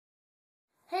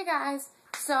Hey guys,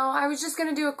 so I was just going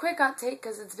to do a quick update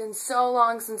because it's been so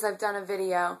long since I've done a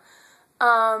video.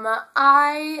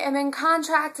 I am in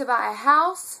contract to buy a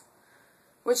house,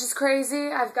 which is crazy.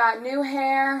 I've got new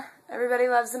hair. Everybody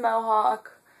loves the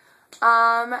mohawk.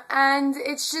 And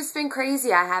it's just been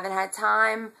crazy. I haven't had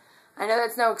time. I know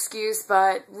that's no excuse,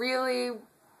 but really,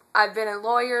 I've been at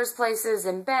lawyers' places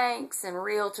and banks and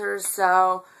realtors,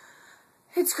 so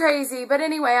it's crazy. But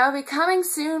anyway, I'll be coming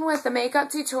soon with the makeup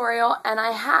tutorial, and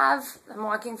I'm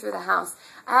walking through the house.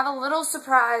 I have a little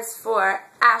surprise for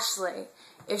Ashley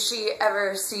if she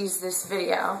ever sees this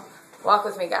video. Walk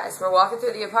with me, guys. We're walking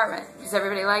through the apartment. Does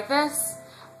everybody like this?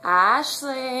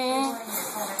 Ashley.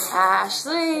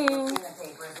 Ashley.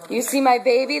 You see my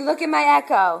baby? Look at my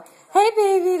Echo. Hey,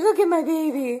 baby. Look at my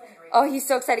baby. Oh, he's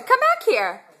so excited. Come back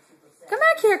here. Come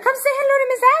back here. Come say hello to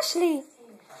Miss Ashley.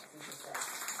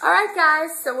 All right,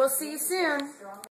 guys. So we'll see you soon.